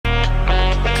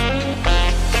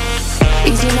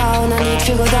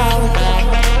need to go down.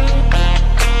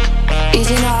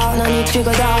 Easy now, no need to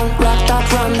go down. Rock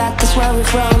that run, that's where we're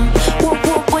from. Whoop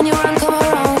whoop when you run, come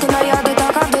around. Cause now you're the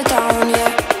talk of the town, yeah.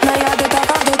 Now you're the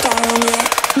talk of the town, yeah.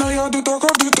 Now you're the talk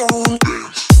of the town.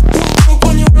 Whoop whoop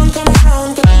when you run, come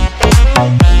around.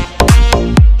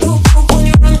 Whoop whoop when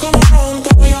you run, come around.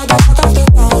 Cause now you're the talk of the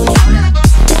town.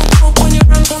 Whoop whoop when you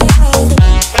run, come around.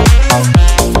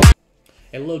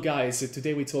 Hello guys, so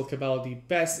today we talk about the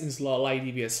best in slot like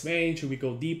DPS Mage. We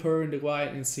go deeper in the guide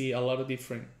and see a lot of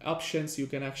different options you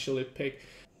can actually pick.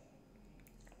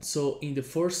 So in the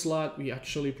first slot we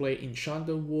actually play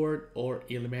Enchanted Ward or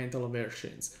Elemental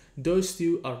versions. Those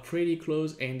two are pretty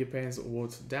close and depends on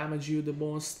what damage you the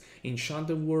most.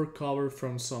 Enchanted Ward covers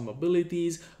from some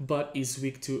abilities but is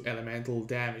weak to elemental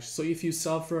damage. So if you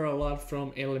suffer a lot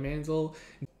from elemental,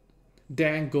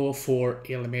 then go for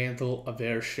Elemental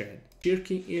Aversion.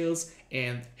 Shirking heals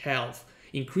and health.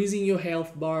 Increasing your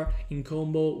health bar in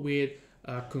combo with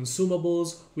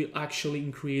consumables will actually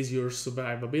increase your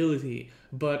survivability.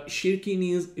 But Shirking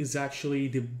heals is actually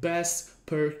the best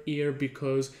perk here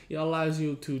because it allows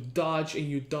you to dodge, and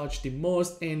you dodge the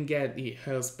most and get the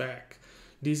health back.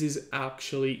 This is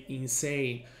actually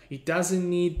insane. It doesn't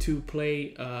need to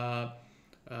play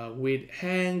with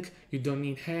Hank. You don't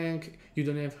need Hank. You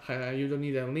don't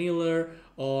need a kneeler,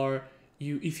 or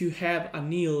if you have a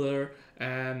kneeler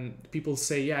and people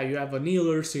say, yeah, you have a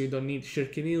kneeler, so you don't need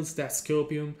Shirking heals, that's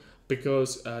copium,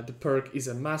 because the perk is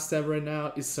a must-have right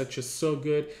now. It's so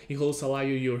good. It also allows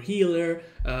you your healer,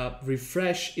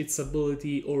 refresh its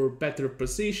ability or better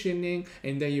positioning,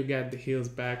 and then you get the heals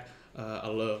back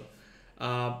alone.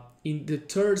 In the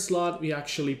third slot, we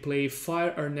actually play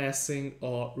Fire Harnessing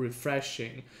or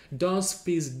Refreshing. Don't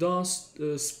split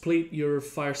your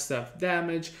Firestaff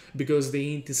damage because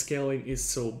the anti-scaling is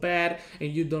so bad,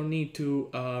 and you don't need to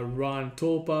run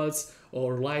topaz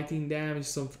or lightning damage,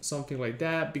 something like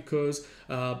that, because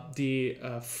the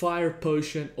Fire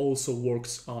Potion also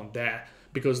works on that.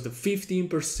 Because the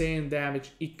 15%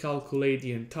 damage, it calculates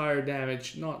the entire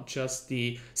damage, not just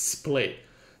the split.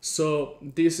 So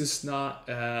this is not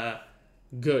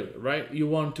good, right? You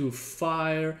want to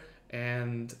fire,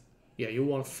 and yeah, you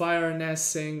want Fire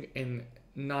Harnessing and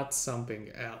not something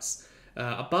else.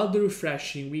 About the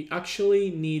refreshing, we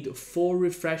actually need 4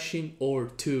 refreshing or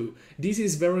 2. This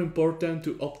is very important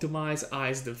to optimize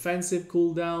Ice defensive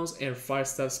cooldowns and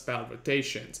Firestaff spell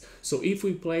rotations. So if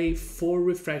we play 4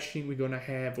 refreshing, we're gonna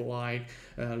have like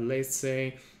let's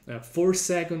say 4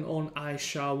 seconds on Ice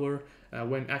Shower,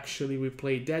 when actually we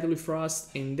play Deadly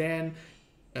Frost, and then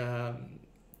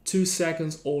 2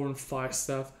 seconds on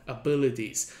Firestaff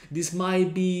abilities. This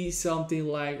might be something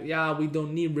like, yeah, we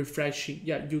don't need refreshing.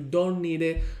 Yeah, you don't need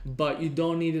it, but you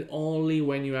don't need it only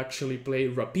when you actually play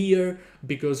Rapier,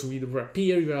 because with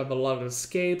Rapier you have a lot of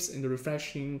escapes, and the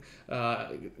refreshing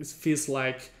it feels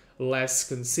like less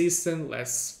consistent,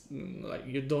 less like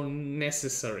you don't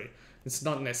necessary. It's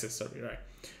not necessary, right?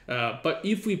 But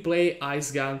if we play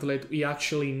Ice Gauntlet, we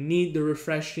actually need the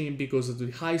refreshing because of the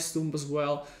high stun as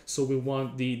well, so we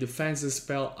want the defensive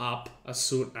spell up as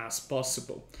soon as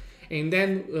possible. And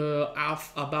then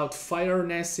about Fire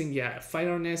Harnessing, yeah, Fire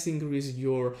Harnessing increases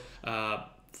your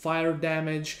fire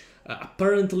damage.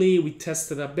 Apparently we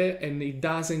tested a bit and it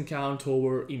doesn't count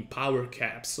over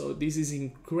Empowercap, so this is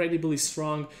incredibly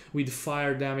strong with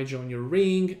fire damage on your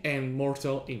ring and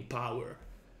mortal empower.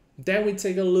 Then we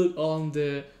take a look on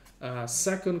the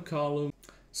second column.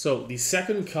 So the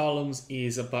second column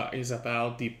is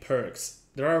about the perks.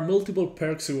 There are multiple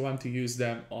perks. You want to use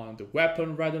them on the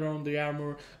weapon rather than on the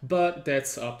armor, but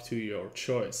that's up to your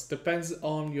choice. Depends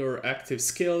on your active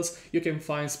skills. You can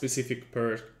find specific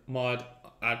perk mod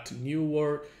at New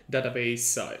World database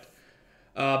site.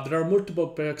 There are multiple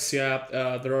perks, yeah.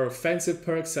 There are offensive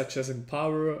perks such as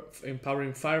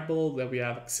Empowering Fireball, that we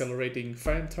have Accelerating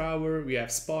Flamethrower, we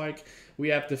have Spike, we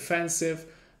have defensive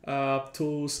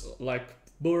tools like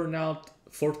Burnout,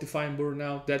 Fortifying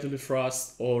Burnout, Deadly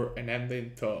Frost, or an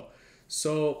Ending Toe.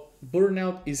 So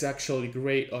Burnout is actually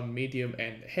great on medium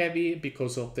and heavy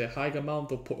because of the high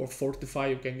amount of Fortify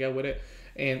you can get with it,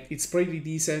 and it's pretty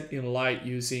decent in light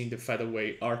using the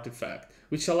featherweight artifact,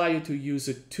 which allow you to use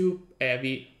 2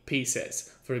 heavy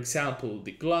pieces, for example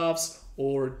the gloves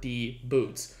or the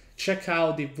boots. Check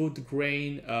out the wood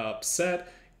grain set,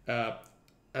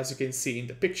 as you can see in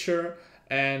the picture,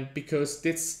 and because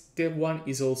that one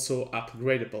is also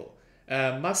upgradable.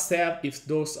 Must have if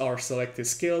those are selected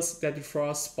skills, Deadly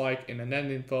Frost, Spike, and an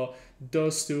Ending Toe.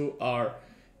 Those 2 are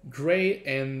great,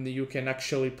 and you can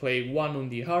actually play one on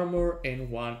the armor and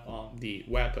one on the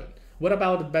weapon. What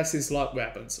about the best in slot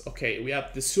weapons? Okay, we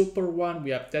have the super one, we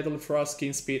have Deadly Frost,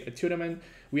 King Speed, Aeternum,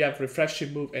 we have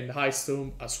Refreshing Move and High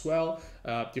Storm as well.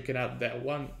 You can add that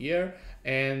one here.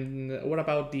 And what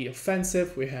about the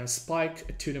offensive? We have Spike,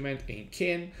 Attunement, and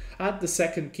Kin. Add the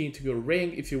second Kin to your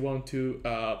ring if you want to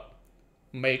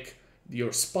make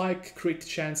your Spike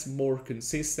Crit.Chance more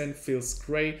consistent, feels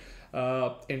great,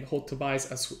 and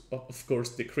optimize as of course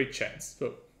the Crit.Chance.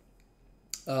 So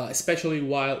especially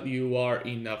while you are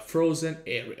in a frozen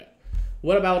area.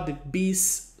 What about the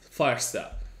BIS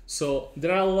Firestaff? So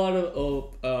there are a lot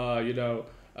of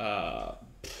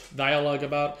dialogue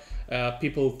about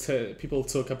people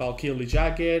talk about Kill the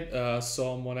Jagged.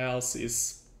 Someone else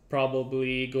is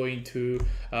probably going to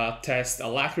test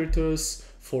Alacritus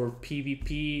for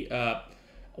PvP.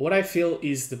 What I feel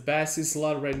is the best in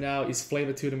slot right now is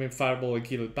Flavor Tournament, Fireball, and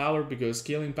Killing Power, because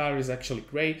Killing Power is actually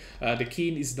great. The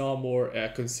Kin is not more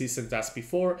consistent as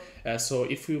before. So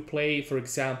if you play, for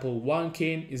example, one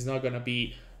Kin, is not gonna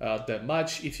be that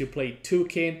much. If you play two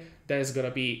Kin, that is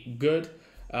gonna be good.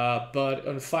 But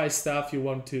on 5 stuff, you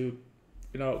want to,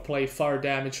 play fire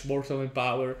damage, mortal and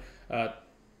power.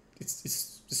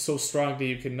 It's so strong that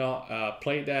you cannot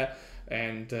play that.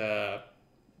 And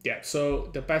yeah, so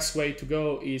the best way to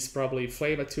go is probably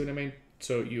Flavor Tournament.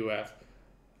 So you have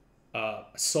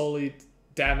solid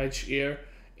damage here,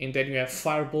 and then you have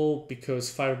Fireball, because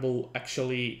Fireball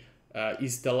actually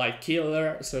is the light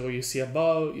killer. So you see a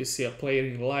bow, you see a player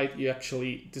in light, you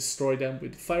actually destroy them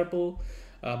with Fireball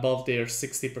above their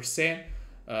 60%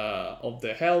 of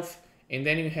the health. And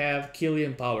then you have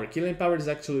Killing Power. Killing Power is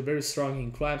actually very strong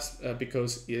in clamps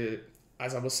because,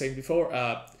 as I was saying before,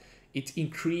 it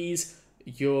increases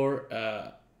your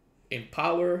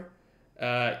empower,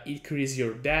 increase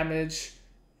your damage.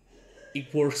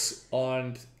 It works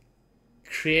on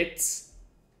crits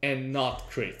and not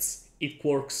crits. It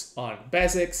works on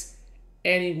basics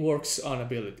and it works on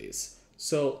abilities.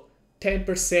 So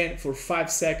 10% for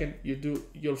 5 seconds, you do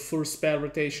your first spell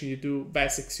rotation, you do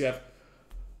basics, you have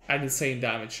an insane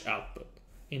damage output.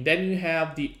 And then you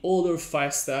have the other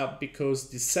 5 stuff, because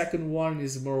the second one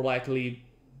is more likely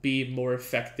be more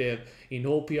effective in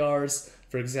OPRs.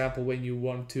 For example, when you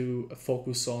want to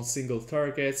focus on single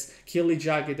targets, Kill the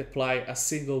Jagged, apply a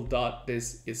single dot.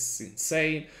 This is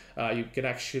insane. You can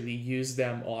actually use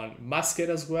them on Musket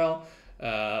as well.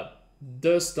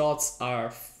 Those dots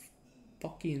are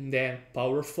fucking damn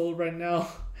powerful right now.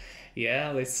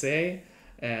 Yeah, let's say.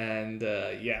 And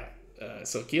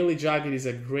so Kill the Jagged is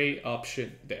a great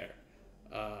option there.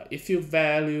 If you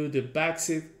value the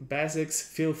basics,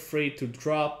 feel free to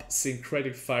drop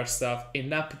Syncretic Firestaff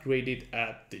and upgrade it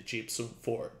at the Gypsum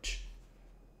Forge.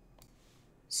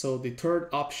 So the third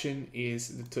option is,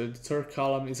 the third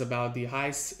column is about the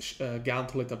Ice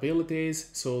Gauntlet abilities.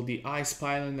 So the Ice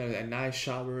Pylon and Ice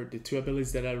Shower, the two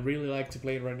abilities that I really like to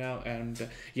play right now. And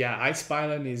yeah, Ice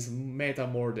Pylon is meta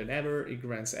more than ever. It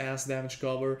grants ass damage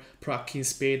cover, proc King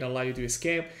Speed, allow you to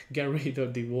escape, get rid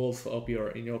of the wolf of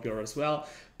your as well.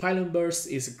 Pylon Burst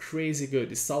is crazy good.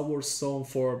 The Stalwart Stone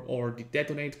Form or the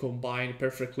Detonate combine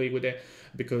perfectly with it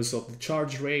because of the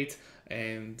charge rate.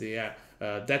 And yeah,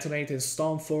 Detonate and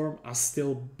Stormform are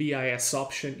still BIS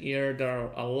option here. There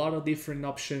are a lot of different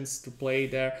options to play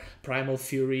there. Primal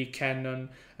Fury, Cannon,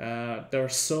 there are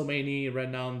so many right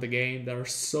now in the game. They're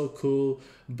so cool,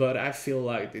 but I feel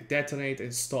like the Detonate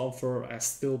and Stormform are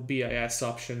still BIS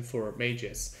option for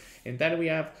mages. And then we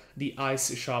have the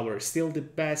Ice Shower, still the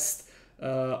best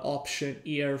option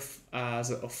here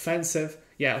as offensive.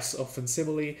 Yes,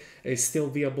 offensively is still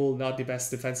viable, not the best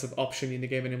defensive option in the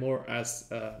game anymore as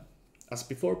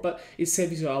before, but it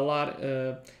saves you a lot,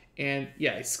 and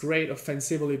yeah, it's great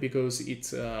offensively because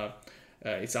it's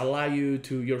allow you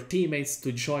to your teammates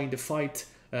to join the fight,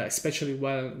 especially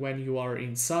when you are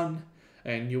in sun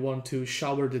and you want to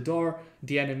shower the door,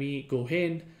 the enemy go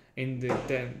in and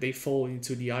then they fall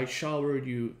into the ice shower.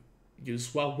 You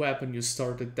swap weapon, you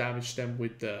start to damage them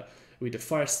with the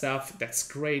Firestaff. That's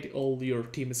great. All your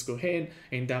teammates go in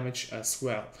and damage as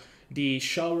well. The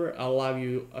shower allow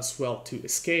you as well to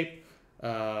escape.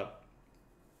 The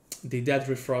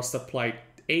Deadly Frost applied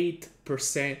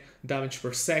 8% damage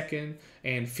per second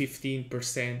and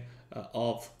 15%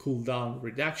 of cooldown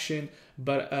reduction.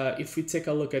 But if we take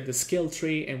a look at the skill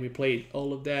tree and we play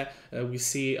all of that, we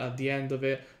see at the end of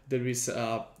it there is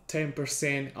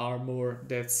 10% armor.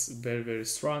 That's very, very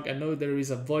strong. I know there is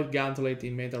a Void Gauntlet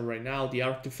in meta right now, the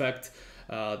artifact,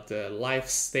 the Life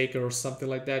Staker or something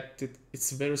like that.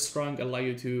 It's very strong, allow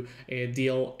you to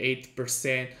deal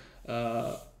 8%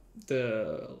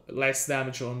 the less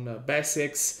damage on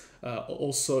basics.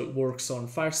 Also it works on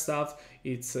Firestaff.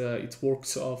 It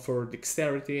works for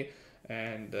dexterity,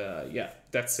 and yeah,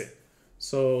 that's it.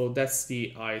 So that's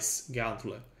the Ice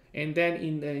Gauntlet. And then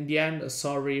in the end,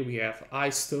 sorry, we have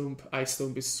Ice Tomb. Ice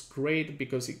Tomb is great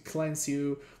because it cleanses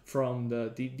you from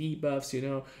the debuffs, you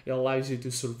know. It allows you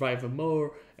to survive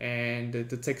more and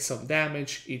to take some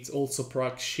damage. It also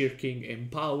procs Shirking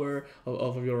and Power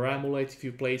of your amulet if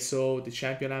you play so, the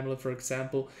champion amulet for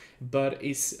example. But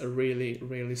it's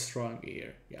really strong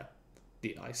here, yeah,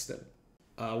 the Ice Tomb.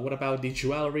 What about the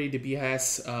jewelry? The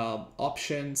BIS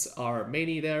options are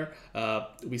many there.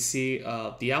 We see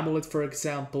the amulet, for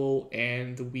example,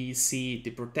 and we see the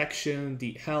protection,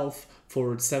 the health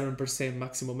for 7%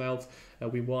 maximum health.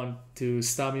 We want to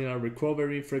stamina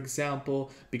recovery, for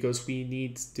example, because we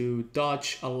need to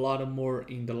dodge a lot more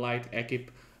in the light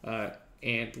equip,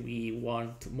 and we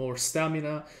want more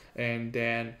stamina. And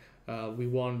then we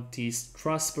want this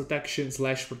thrust protection,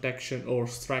 slash protection, or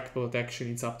strike protection.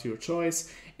 It's up to your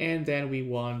choice. And then we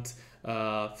want,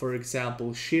 for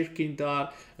example, shirking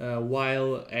dot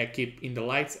while equip in the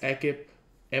light equip.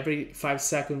 Every 5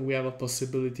 seconds we have a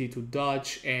possibility to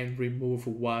dodge and remove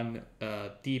one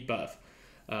debuff.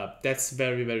 That's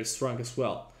very strong as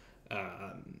well.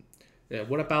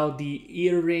 What about the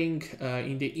earring?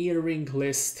 In the earring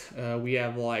list, we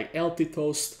have like Healthy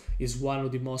Toast is one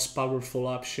of the most powerful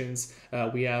options.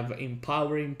 We have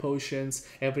Empowering Potions.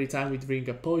 Every time we drink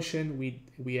a potion,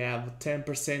 we have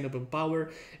 10% of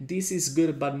Empower. This is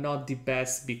good, but not the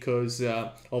best because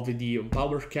of the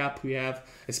Empowercap we have,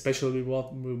 especially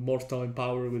with Mortal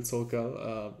Empower. We'll talk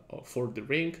for the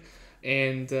ring.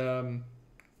 And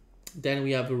then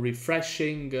we have a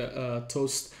Refreshing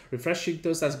Toast. Refreshing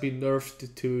Toast has been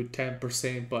nerfed to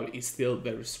 10%, but it's still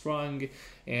very strong.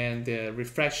 And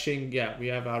refreshing, yeah, we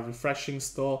have our refreshing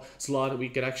slot. We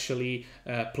can actually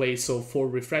play so for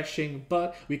refreshing,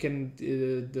 but we can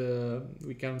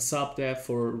sub that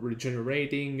for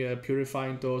regenerating,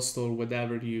 purifying toast, or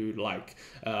whatever you like.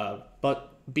 But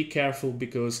be careful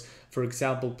because, for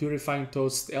example, purifying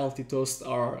toast, healthy toast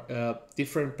are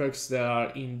different perks that are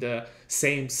in the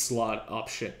same slot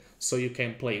option. So you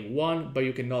can play one, but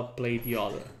you cannot play the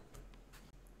other.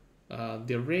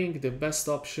 The ring, the best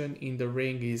option in the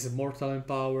ring is Mortal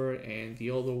Empower, and the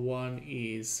other one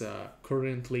is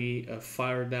currently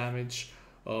fire damage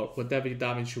or whatever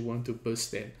damage you want to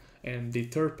boost in. And the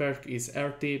third perk is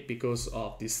Earthy because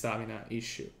of the stamina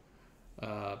issue.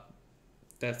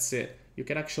 That's it. You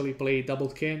can actually play Double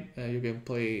Kin, you can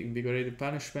play Invigorated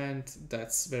Punishment,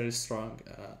 that's very strong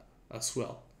as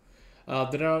well.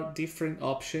 There are different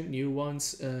options, new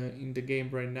ones in the game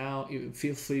right now.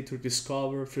 Feel free to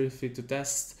discover, feel free to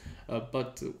test,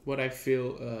 but what I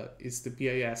feel is the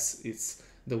BIS is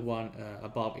the one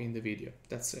above in the video.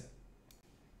 That's it.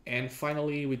 And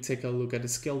finally, we take a look at the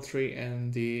skill tree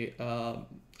and the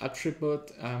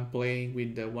attribute. I'm playing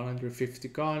with the 150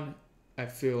 con. I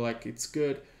feel like it's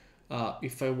good.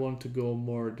 If I want to go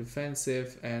more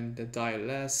defensive and die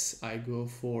less, I go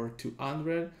for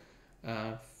 200.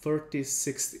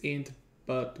 36 int,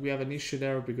 but we have an issue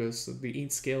there because the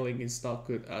int scaling is not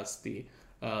good as the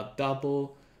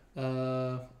double,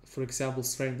 for example,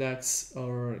 strength dex,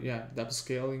 or yeah, double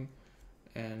scaling.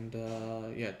 And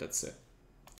yeah, that's it.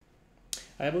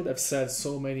 I would have said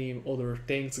so many other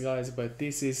things, guys, but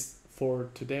this is for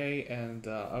today, and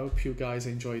I hope you guys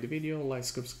enjoyed the video. Like,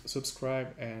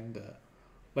 subscribe, and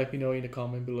let me know in the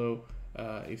comment below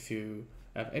if you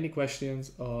have any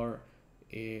questions, or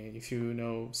if you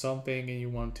know something and you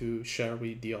want to share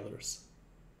with the others.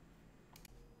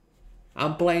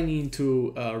 I'm planning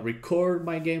to record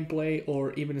my gameplay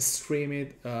or even stream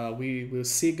it. We will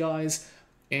see, guys.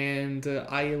 And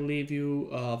I'll leave you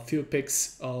a few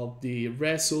pics of the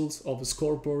results of the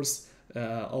scoreboards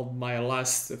of my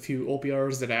last few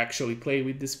OPRs that I actually play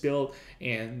with this build.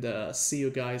 And see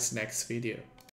you guys next video.